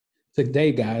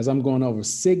Today, guys, I'm going over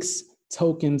 6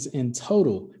 tokens in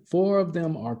total. 4 of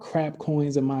them are crap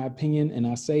coins, in my opinion, and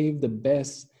I saved the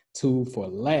best 2 for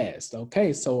last.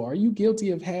 Okay, so are you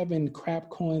guilty of having crap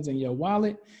coins in your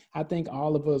wallet? I think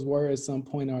all of us were at some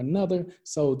point or another.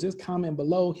 So just comment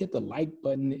below, hit the like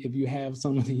button if you have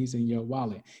some of these in your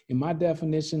wallet. And my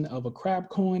definition of a crap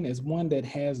coin is one that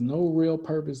has no real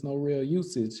purpose, no real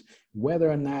usage, whether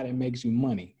or not it makes you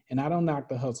money. And I don't knock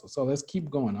the hustle. So let's keep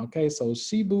going. Okay, so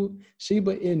Shiba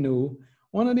Inu,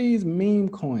 one of these meme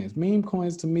coins. Meme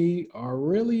coins to me are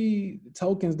really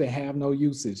tokens that have no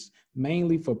usage,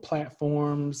 mainly for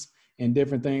platforms and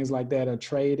different things like that, are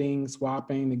trading,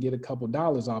 swapping to get a couple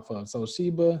dollars off of. So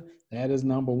Shiba, that is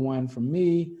number 1 for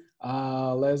me.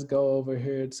 Let's go over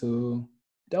here to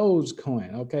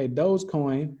Dogecoin. Okay,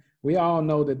 Dogecoin, we all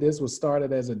know that this was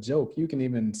started as a joke. You can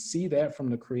even see that from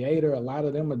the creator. A lot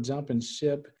of them are jumping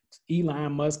ship.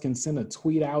 Elon Musk can send a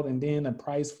tweet out and then the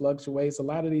price fluctuates. A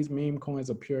lot of these meme coins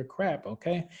are pure crap,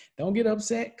 okay? Don't get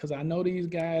upset because I know these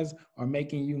guys are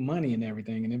making you money and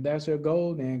everything. And if that's your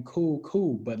goal, then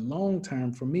cool. But long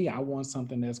term, for me, I want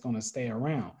something that's going to stay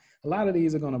around. A lot of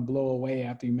these are going to blow away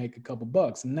after you make a couple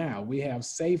bucks. Now we have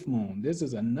SafeMoon. This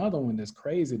is another one that's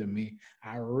crazy to me.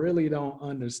 I really don't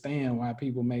understand why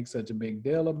people make such a big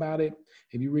deal about it.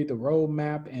 If you read the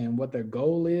roadmap and what their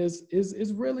goal is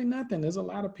really nothing. There's a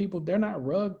lot of people, they're not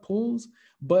rug pulls,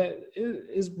 but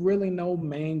it's really no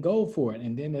main goal for it.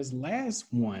 And then this last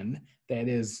one that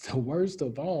is the worst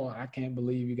of all, I can't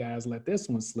believe you guys let this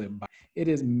one slip by. It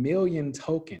is Million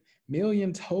Token.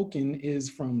 Million Token is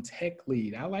from Tech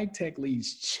Lead. I like Tech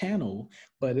Lead's channel,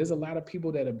 but there's a lot of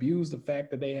people that abuse the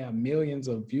fact that they have millions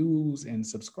of views and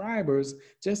subscribers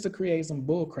just to create some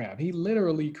bullcrap. He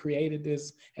literally created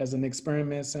this as an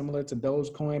experiment similar to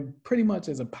Dogecoin, pretty much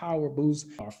as a power boost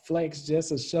or flex, just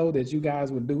to show that you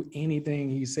guys would do anything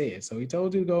he said. So he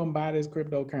told you to go and buy this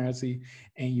cryptocurrency,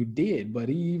 and you did, but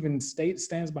he even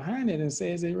stands behind it and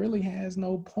says it really has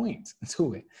no point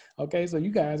to it. Okay, so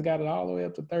you guys got it all the way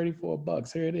up to 34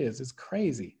 bucks. Here it is. It's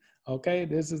crazy. Okay,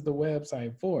 this is the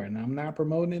website for it. And I'm not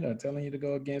promoting it or telling you to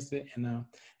go against it. And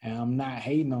I'm not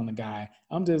hating on the guy.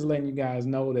 I'm just letting you guys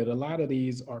know that a lot of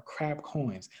these are crap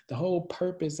coins. The whole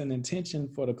purpose and intention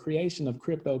for the creation of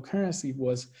cryptocurrency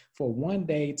was for one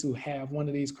day to have one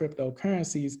of these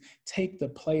cryptocurrencies take the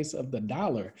place of the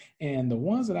dollar. And the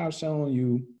ones that I've shown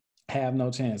you have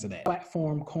no chance of that.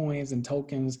 Platform coins and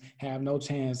tokens have no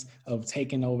chance of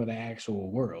taking over the actual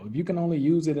world. If you can only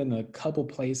use it in a couple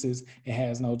places, it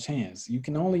has no chance. You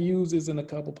can only use this in a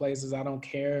couple places. I don't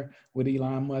care what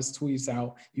Elon Musk tweets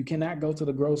out. You cannot go to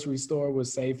the grocery store with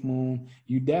SafeMoon.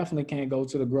 You definitely can't go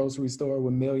to the grocery store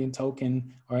with Million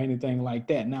Token or anything like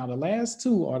that. Now, the last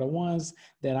 2 are the ones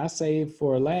that I saved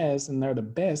for last, and they're the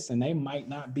best, and they might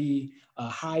not be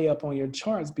high up on your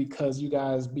charts because you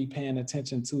guys be paying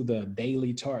attention to the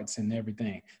daily charts and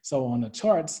everything. So on the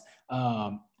charts,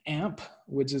 AMP,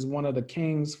 which is one of the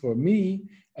kings for me,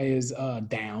 is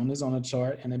down, is on a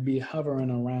chart, and it be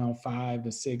hovering around 5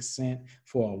 to 6 cents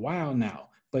for a while now.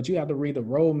 But you have to read the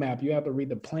roadmap. You have to read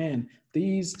the plan.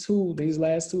 These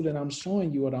last 2 that I'm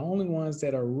showing you are the only ones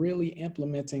that are really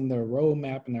implementing their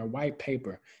roadmap and their white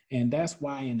paper. And that's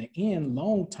why in the end,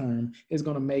 long term, it's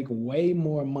going to make way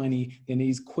more money than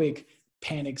these quick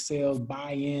panic sales,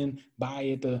 buy in, buy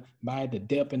at the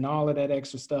dip, and all of that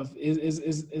extra stuff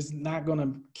is not going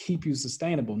to keep you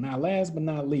sustainable. Now, last but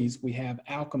not least, we have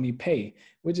Alchemy Pay,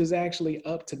 which is actually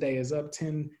up today. It's up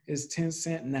 10 cents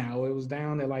now. It was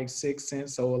down at like 6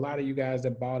 cents. So a lot of you guys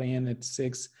that bought in at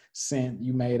 6 cents,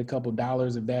 you made a couple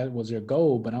dollars if that was your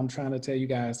goal. But I'm trying to tell you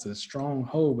guys to strong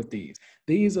hold with these.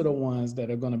 These are the ones that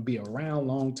are going to be around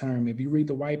long term. If you read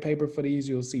the white paper for these,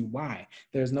 you'll see why.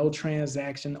 There's no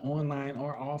transaction online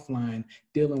or offline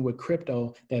dealing with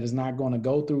crypto that is not going to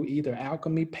go through either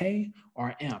Alchemy Pay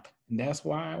or AMP. And that's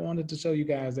why I wanted to show you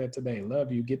guys that today.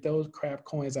 Love you. Get those crap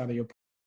coins out of your